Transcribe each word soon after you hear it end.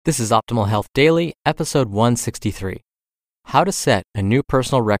This is Optimal Health Daily, episode 163. How to Set a New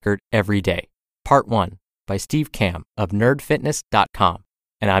Personal Record Every Day, Part 1, by Steve Kamb of nerdfitness.com.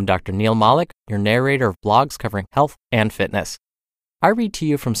 And I'm Dr. Neil Malik, your narrator of blogs covering health and fitness. I read to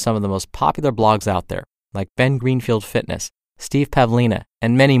you from some of the most popular blogs out there, like Ben Greenfield Fitness, Steve Pavlina,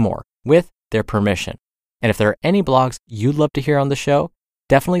 and many more, with their permission. And if there are any blogs you'd love to hear on the show,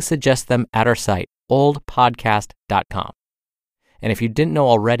 definitely suggest them at our site, oldpodcast.com. And if you didn't know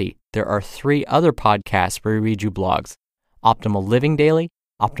already, there are 3 other podcasts where we read you blogs: Optimal Living Daily,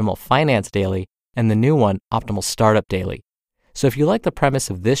 Optimal Finance Daily, and the new one, Optimal Startup Daily. So if you like the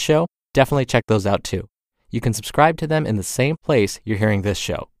premise of this show, definitely check those out too. You can subscribe to them in the same place you're hearing this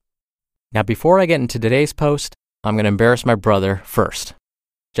show. Now, before I get into today's post, I'm going to embarrass my brother first.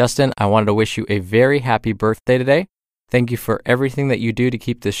 Justin, I wanted to wish you a very happy birthday today. Thank you for everything that you do to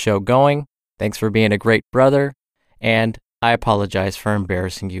keep this show going. Thanks for being a great brother. And I apologize for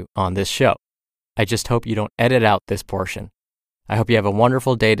embarrassing you on this show. I just hope you don't edit out this portion. I hope you have a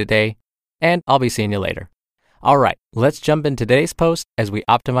wonderful day today, and I'll be seeing you later. All right, let's jump into today's post as we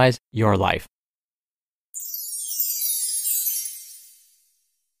optimize your life.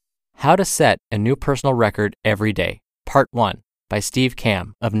 How to Set a New Personal Record Every Day, Part 1, by Steve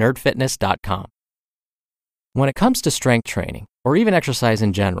Kamb of nerdfitness.com. When it comes to strength training, or even exercise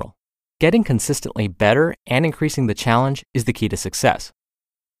in general, getting consistently better and increasing the challenge is the key to success.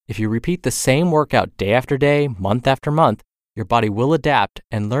 If you repeat the same workout day after day, month after month, your body will adapt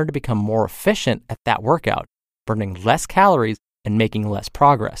and learn to become more efficient at that workout, burning less calories and making less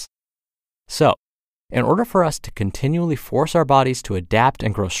progress. So, in order for us to continually force our bodies to adapt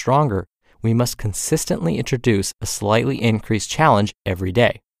and grow stronger, we must consistently introduce a slightly increased challenge every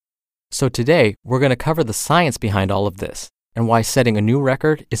day. So today, we're going to cover the science behind all of this, and why setting a new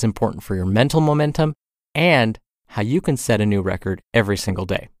record is important for your mental momentum, and how you can set a new record every single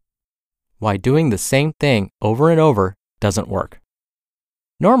day. Why doing the same thing over and over doesn't work.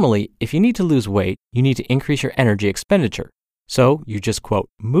 Normally, if you need to lose weight, you need to increase your energy expenditure. So you just, quote,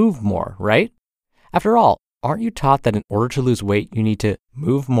 move more, right? After all, aren't you taught that in order to lose weight, you need to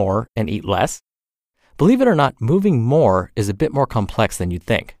move more and eat less? Believe it or not, moving more is a bit more complex than you'd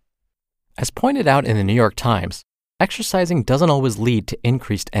think. As pointed out in the New York Times, exercising doesn't always lead to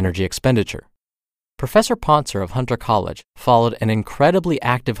increased energy expenditure. Professor Ponser of Hunter College followed an incredibly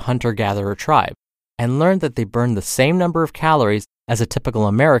active hunter-gatherer tribe and learned that they burned the same number of calories as a typical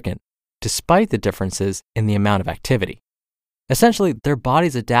American, despite the differences in the amount of activity. Essentially, their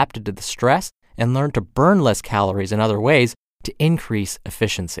bodies adapted to the stress and learned to burn less calories in other ways to increase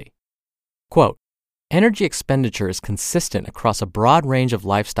efficiency. Quote, energy expenditure is consistent across a broad range of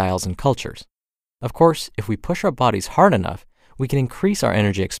lifestyles and cultures. Of course, if we push our bodies hard enough, we can increase our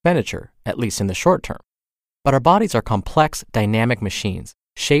energy expenditure, at least in the short term. But our bodies are complex, dynamic machines,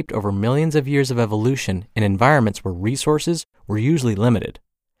 shaped over millions of years of evolution in environments where resources were usually limited.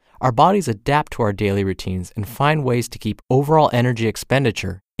 Our bodies adapt to our daily routines and find ways to keep overall energy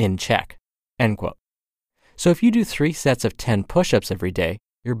expenditure in check. End quote. So if you do 3 sets of 10 push-ups every day,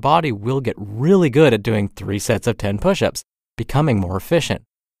 your body will get really good at doing 3 sets of 10 push-ups, becoming more efficient,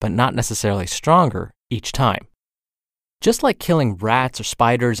 but not necessarily stronger each time. Just like killing rats or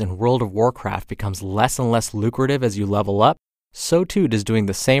spiders in World of Warcraft becomes less and less lucrative as you level up, so too does doing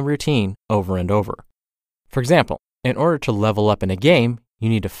the same routine over and over. For example, in order to level up in a game, you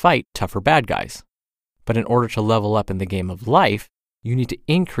need to fight tougher bad guys. But in order to level up in the game of life, you need to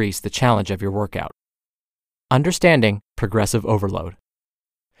increase the challenge of your workout. Understanding progressive overload.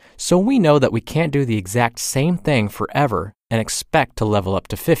 So we know that we can't do the exact same thing forever and expect to level up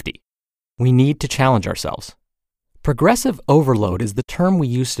to 50. We need to challenge ourselves. Progressive overload is the term we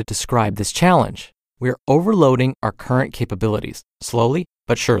use to describe this challenge. We are overloading our current capabilities, slowly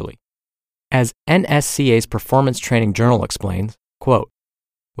but surely. As NSCA's Performance Training Journal explains, quote,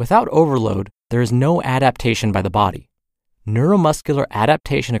 without overload, there is no adaptation by the body. Neuromuscular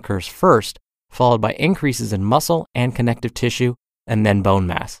adaptation occurs first, followed by increases in muscle and connective tissue, and then bone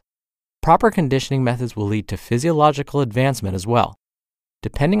mass. Proper conditioning methods will lead to physiological advancement as well.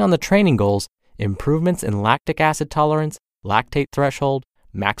 Depending on the training goals, improvements in lactic acid tolerance, lactate threshold,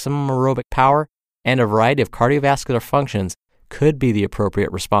 maximum aerobic power, and a variety of cardiovascular functions could be the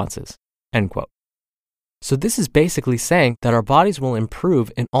appropriate responses. End quote. So this is basically saying that our bodies will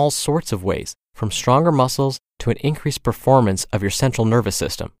improve in all sorts of ways, from stronger muscles to an increased performance of your central nervous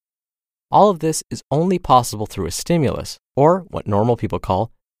system. All of this is only possible through a stimulus, or what normal people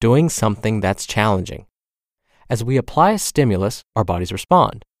call doing something that's challenging. As we apply a stimulus, our bodies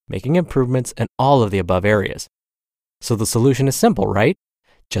respond, making improvements in all of the above areas. So the solution is simple, right?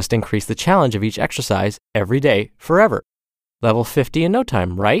 Just increase the challenge of each exercise every day forever. Level 50 in no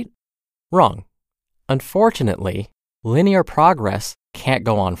time, right? Wrong. Unfortunately, linear progress can't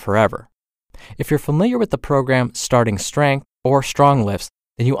go on forever. If you're familiar with the program Starting Strength or Strong Lifts,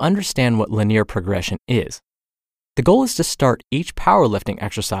 then you understand what linear progression is. The goal is to start each powerlifting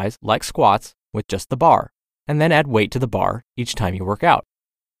exercise, like squats, with just the bar, and then add weight to the bar each time you work out.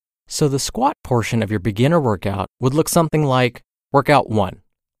 So the squat portion of your beginner workout would look something like Workout 1,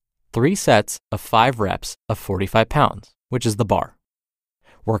 3 sets of 5 reps of 45 pounds, which is the bar.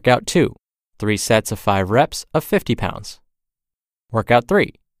 Workout 2, 3 sets of 5 reps of 50 pounds. Workout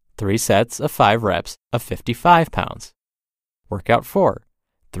 3, 3 sets of 5 reps of 55 pounds. Workout 4,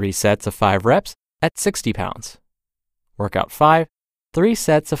 3 sets of 5 reps at 60 pounds. Workout 5, 3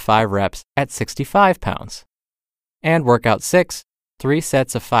 sets of 5 reps at 65 pounds. And workout 6, 3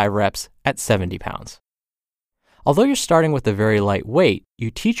 sets of 5 reps at 70 pounds. Although you're starting with a very light weight, you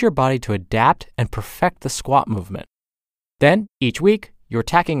teach your body to adapt and perfect the squat movement. Then, each week, you're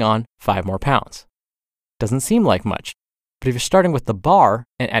tacking on 5 more pounds. Doesn't seem like much, but if you're starting with the bar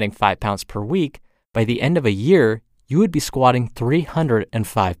and adding 5 pounds per week, by the end of a year, you would be squatting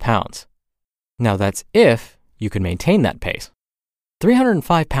 305 pounds. Now that's if you can maintain that pace.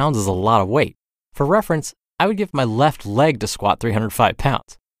 305 pounds is a lot of weight. For reference, I would give my left leg to squat 305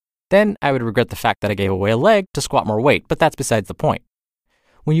 pounds. Then I would regret the fact that I gave away a leg to squat more weight, but that's besides the point.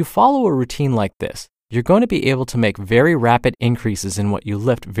 When you follow a routine like this, you're going to be able to make very rapid increases in what you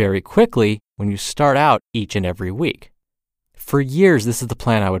lift very quickly when you start out each and every week. For years, this is the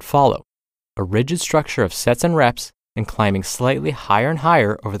plan I would follow. A rigid structure of sets and reps and climbing slightly higher and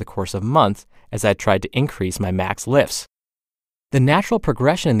higher over the course of months as I tried to increase my max lifts. The natural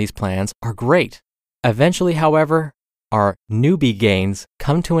progression in these plans are great. Eventually, however, our newbie gains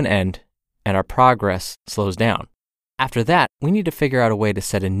come to an end and our progress slows down. After that, we need to figure out a way to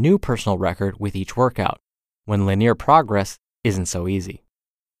set a new personal record with each workout, when linear progress isn't so easy.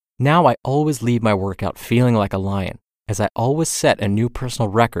 Now I always leave my workout feeling like a lion, as I always set a new personal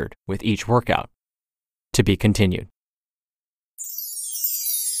record with each workout. To be continued.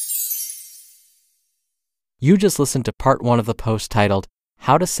 You just listened to part 1 of the post titled,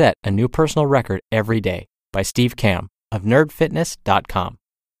 How to Set a New Personal Record Every Day by Steve Kamb of nerdfitness.com.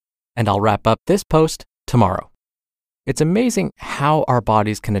 And I'll wrap up this post tomorrow. It's amazing how our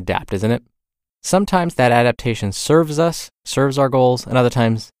bodies can adapt, isn't it? Sometimes that adaptation serves us, serves our goals, and other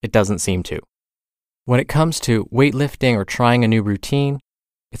times it doesn't seem to. When it comes to weightlifting or trying a new routine,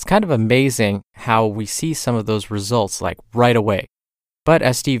 it's kind of amazing how we see some of those results like right away. But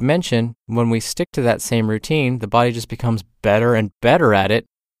as Steve mentioned, when we stick to that same routine, the body just becomes better and better at it.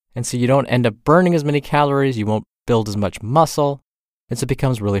 And so you don't end up burning as many calories, you won't build as much muscle, and so it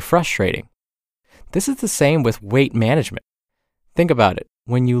becomes really frustrating. This is the same with weight management. Think about it.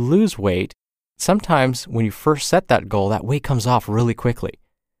 When you lose weight, sometimes when you first set that goal, that weight comes off really quickly.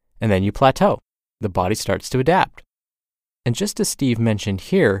 And then you plateau. The body starts to adapt. And just as Steve mentioned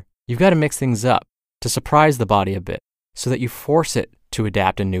here, you've got to mix things up to surprise the body a bit so that you force it to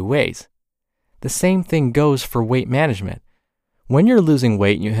adapt in new ways. The same thing goes for weight management. When you're losing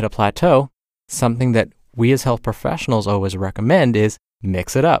weight and you hit a plateau, something that we as health professionals always recommend is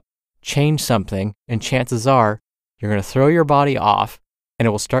mix it up. Change something, and chances are you're going to throw your body off and it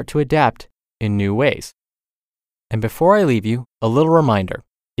will start to adapt in new ways. And before I leave you, a little reminder.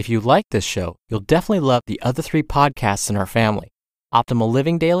 If you like this show, you'll definitely love the other 3 podcasts in our family, Optimal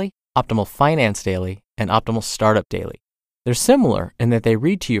Living Daily, Optimal Finance Daily, and Optimal Startup Daily. They're similar in that they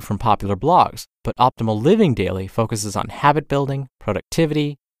read to you from popular blogs, but Optimal Living Daily focuses on habit building,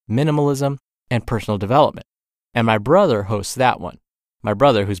 productivity, minimalism, and personal development. And my brother hosts that one, my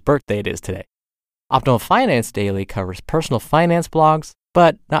brother whose birthday it is today. Optimal Finance Daily covers personal finance blogs,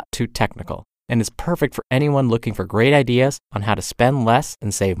 but not too technical, and is perfect for anyone looking for great ideas on how to spend less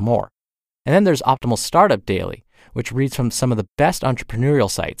and save more. And then there's Optimal Startup Daily, which reads from some of the best entrepreneurial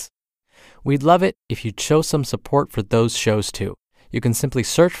sites. We'd love it if you'd show some support for those shows too. You can simply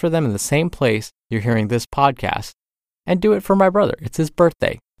search for them in the same place you're hearing this podcast, and do it for my brother. It's his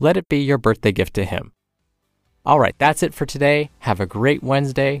birthday. Let it be your birthday gift to him. All right, that's it for today. Have a great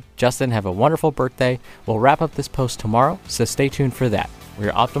Wednesday. Justin, have a wonderful birthday. We'll wrap up this post tomorrow, so stay tuned for that, where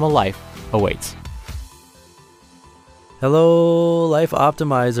your optimal life awaits. Hello, Life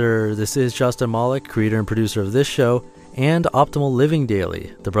Optimizer. This is Justin Malik, creator and producer of this show and Optimal Living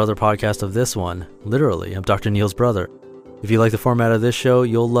Daily, the brother podcast of this one. Literally, I'm Dr. Neil's brother. If you like the format of this show,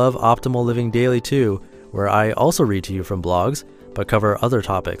 you'll love Optimal Living Daily too, where I also read to you from blogs, but cover other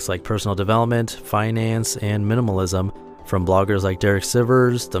topics like personal development, finance, and minimalism from bloggers like Derek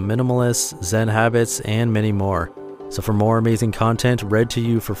Sivers, The Minimalists, Zen Habits, and many more. So for more amazing content read to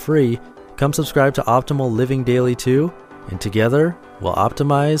you for free, come subscribe to Optimal Living Daily too, and together we'll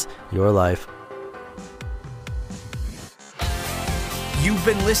optimize your life. You've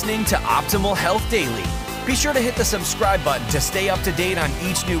been listening to Optimal Health Daily. Be sure to hit the subscribe button to stay up to date on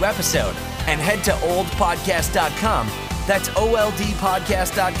each new episode, and head to oldpodcast.com. That's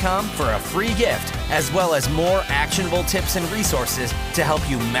oldpodcast.com for a free gift, as well as more actionable tips and resources to help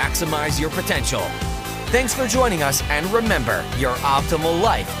you maximize your potential. Thanks for joining us, and remember, your optimal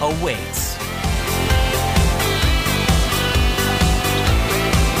life awaits.